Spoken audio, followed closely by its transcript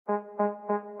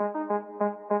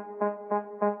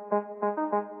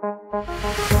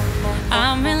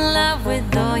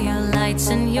prints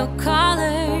and your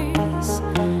colors.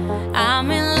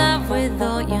 I'm in love with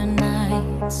all your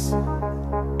nights,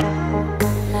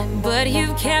 but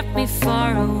you've kept me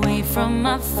far away from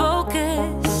my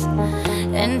focus,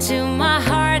 and to my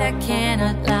heart I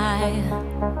cannot lie.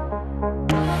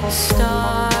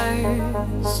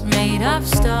 Stars, made of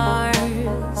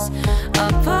stars,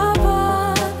 up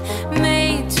above,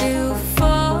 made to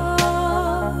fall.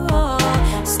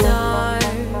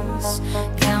 Stars,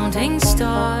 counting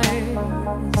stars,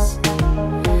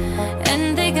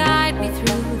 and they guide me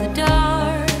through the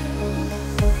dark.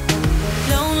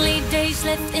 Lonely days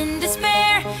left in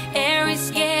despair, air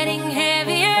is getting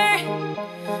heavier,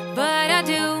 but I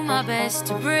do my best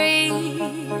to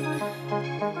breathe.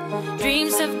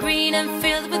 Dreams of green and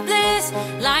filled with bliss,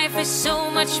 life is so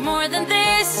much more than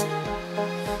this.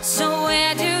 So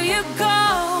where do you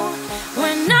go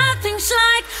when nothing's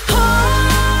like home?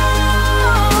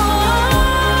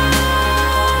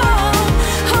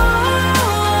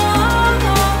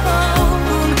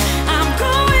 I'm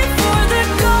going for the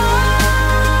gold,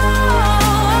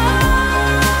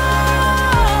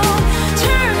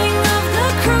 turning off the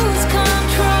cruise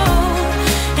control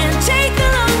and take the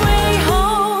long way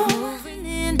home. Moving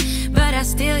in, but I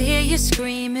still hear you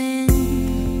screaming,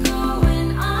 going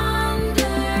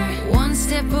under. One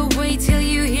step away till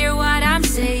you hear what I'm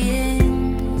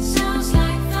saying. Sounds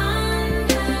like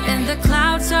thunder, and the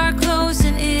clouds are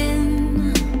closing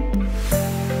in.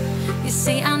 You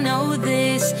see, I know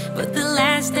this, but the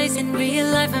last days in real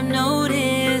life I've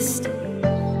noticed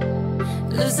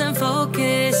losing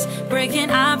focus, breaking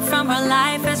up from our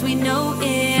life as we know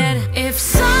it. If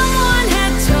someone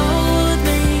had told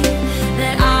me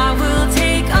that I will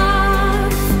take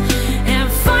off and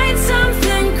find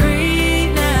something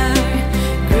greener,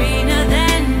 greener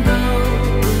than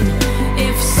gold.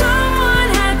 If someone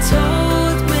had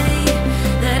told me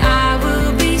that I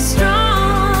will be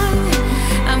strong,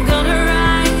 I'm gonna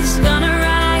rise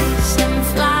and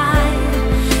fly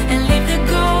and leave the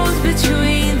gold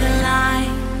between the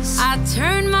lines. I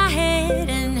turn my head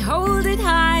and hold it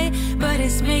high, but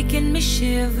it's making me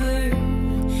shiver.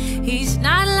 He's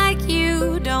not like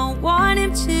you, don't want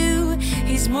him to.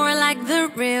 He's more like the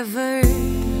river,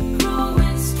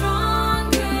 growing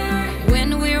stronger.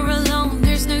 When we're alone,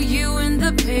 there's no you in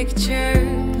the picture.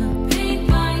 Paint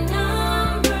by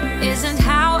numbers isn't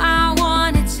how I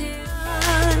want it to.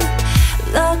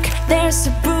 Look, there's a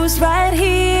bruise right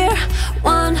here,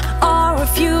 one or a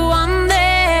few on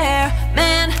there.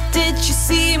 Man, did you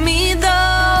see me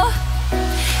though?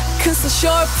 'Cause I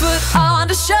sure put on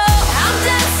the show. I'm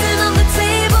dancing on the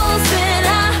tables and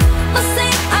I must say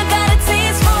I got a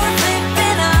taste for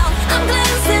flipping out. I'm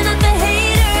glancing at the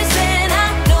haters and I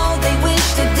know they wish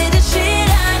they did the shit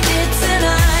I did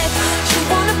tonight. You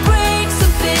wanna break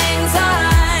some things,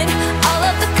 alright. All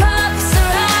of the cups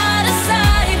are out of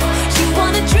sight. You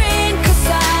wanna drink 'cause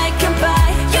I can buy.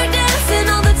 You're dancing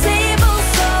on the tables,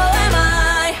 so am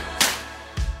I.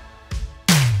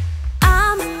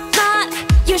 I'm not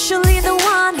usually the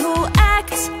one who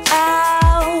acts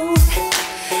out.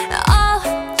 All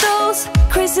those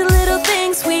crazy little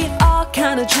things we all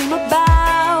kinda dream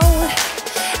about.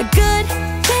 A good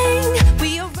thing we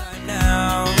are right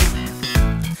now.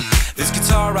 This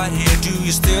guitar right here, do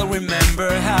you still remember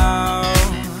how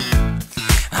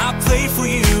I played for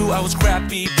you? I was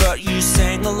crappy, but you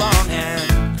sang along, and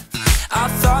I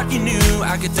thought you knew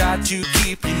I could die to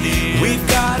keep you near. We've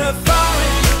got a fire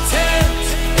in the tent.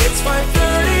 It's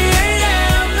 5:30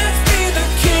 a.m. Let's be the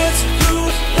kids who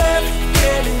left,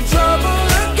 get in trouble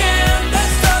again. That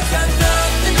stuff got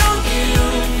nothing on you.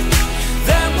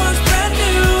 That one's brand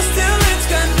new. Still, it's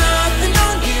got nothing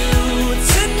on you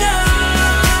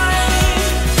tonight.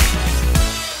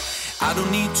 I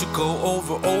don't need to go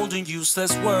over old and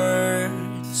useless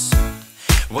words.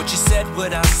 What you said,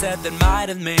 what I said, that might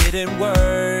have made it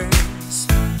worse.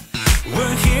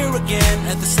 We're here again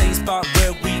at the same spot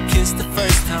where we kissed the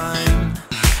first time.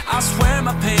 I swear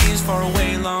my pain's far away,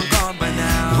 long gone by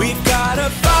now. We've got a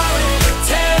fire in the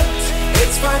tent.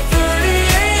 It's 5:30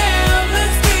 a.m.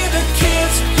 Let's be the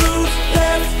kids who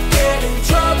left, get in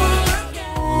trouble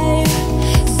again.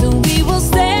 So we will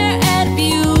stare at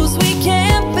views we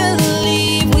can't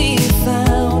believe we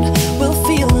found. We'll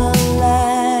feel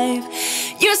alive.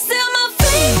 You're still my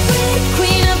favorite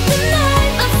queen of the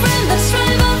night, my friend. Let's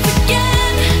drive off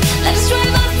again. Let's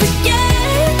drive off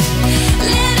again.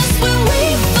 Let us where we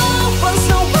fall. Once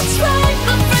know what's right,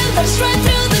 my friend. Let's ride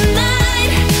through the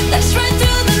night. Let's ride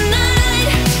through the night.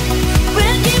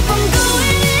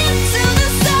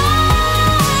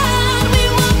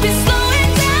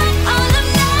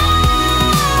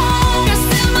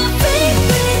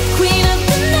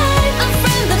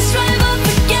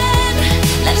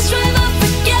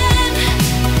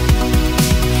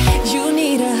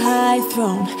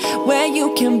 where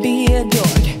you can be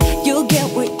adored. You'll get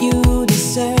what you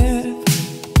deserve.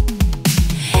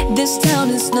 This town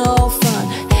is no fun.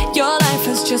 Your life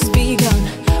has just begun.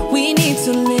 We need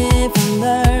to live and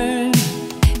learn.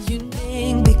 You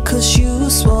named because you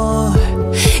swore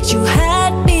you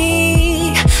had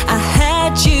me. I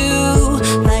had you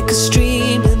like a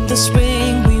stream in the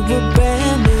spring. We were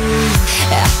brand new.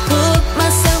 I put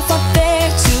myself up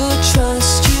there to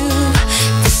trust you,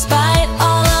 despite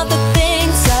all of the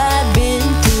things I've been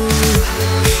through.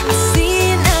 I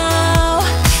see now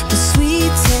the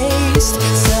sweet taste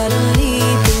suddenly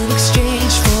been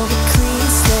exchanged for a clean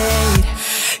slate.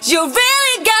 You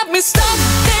really got me stuck,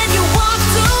 then you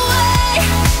walked away.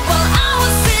 While I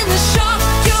was in the shock,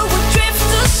 you would drift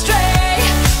astray.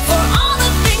 For all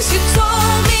the things you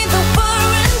told me that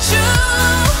weren't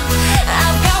true,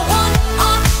 I've got one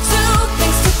or two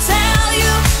things to tell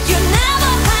you. You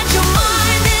never had your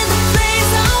mind in the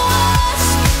place I was.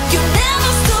 You never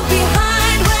stood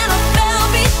behind when I fell,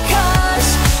 because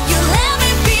you let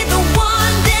me be the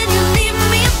one, then you leave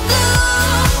me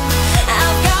blue.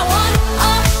 I've got one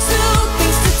or two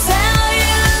things to tell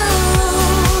you.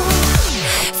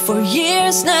 For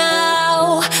years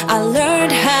now, I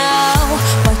learned how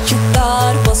what you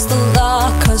thought was the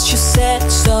law, 'cause you said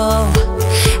so.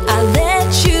 I let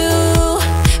you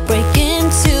break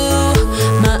into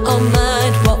my own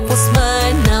mind. What was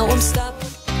mine, now I'm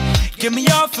stopping. Get me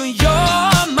off of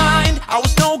your mind. I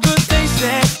was no good, they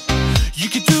said. You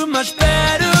could do much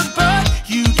better, but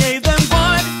you gave them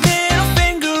one middle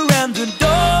finger and the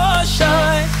door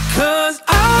shut. 'Cause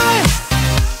I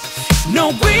know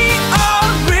we are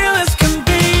real as can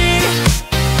be.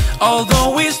 Although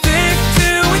we stick to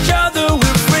each other,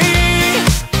 we're free.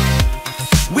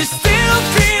 We still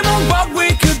dream of what we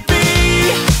could be.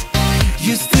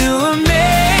 You still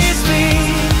amaze me.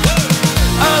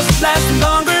 Us lasting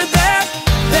longer than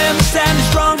them, standing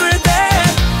stronger than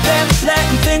them,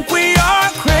 letting think we are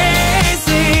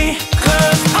crazy.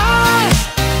 'Cause I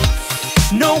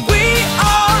know we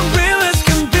are real as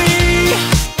can be.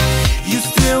 You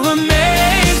still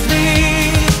amaze me.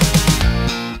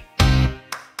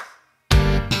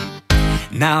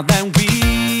 Now that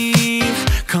we've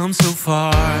come so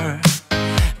far,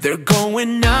 they're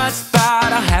going nuts about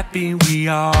how happy we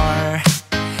are.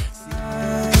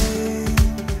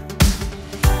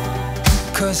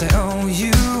 'Cause I owe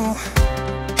you.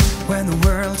 When the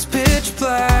world's pitch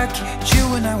black, you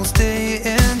and I will stay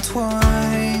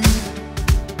entwined.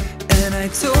 And I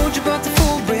told you about the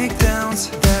full breakdowns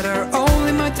that are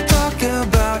only mine to talk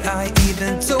about. I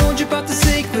even told you about the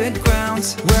sacred grounds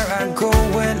where I go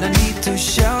when I need to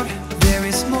shout. There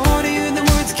is more to you than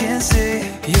words can say.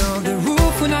 You're the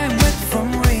roof when I'm wet from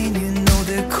rain. You know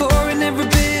the core in every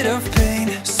bit of pain.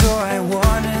 So I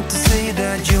wanted to say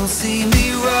that you'll see me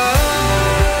rise.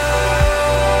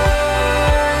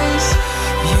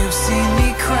 You've seen me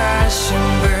crash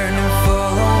and burn and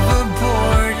fall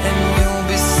overboard, and you'll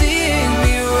be seeing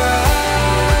me rise.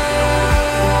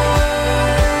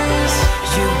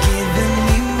 You've given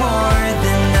me more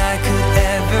than I could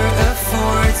ever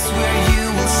afford. Swear you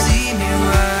will see me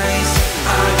rise. I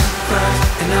crash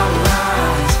and I will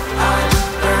rise. I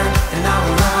burn and I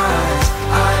will rise.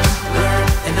 I burn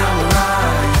and I will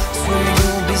rise. Swear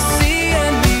you'll be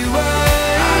seeing me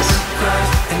rise. I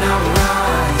crash and I will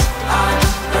rise. I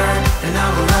burn and I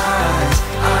will rise.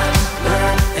 I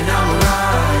burn and I will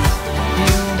rise.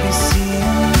 You'll be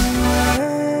seeing me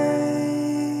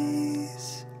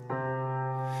rise.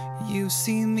 You've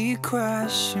seen me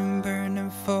crash and burn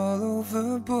and fall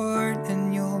overboard,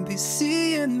 and you'll be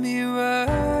seeing me rise.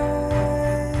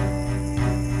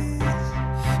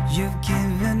 You've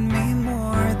given me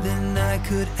more than I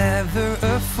could ever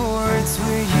afford.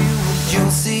 Swear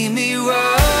you'll see me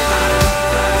rise.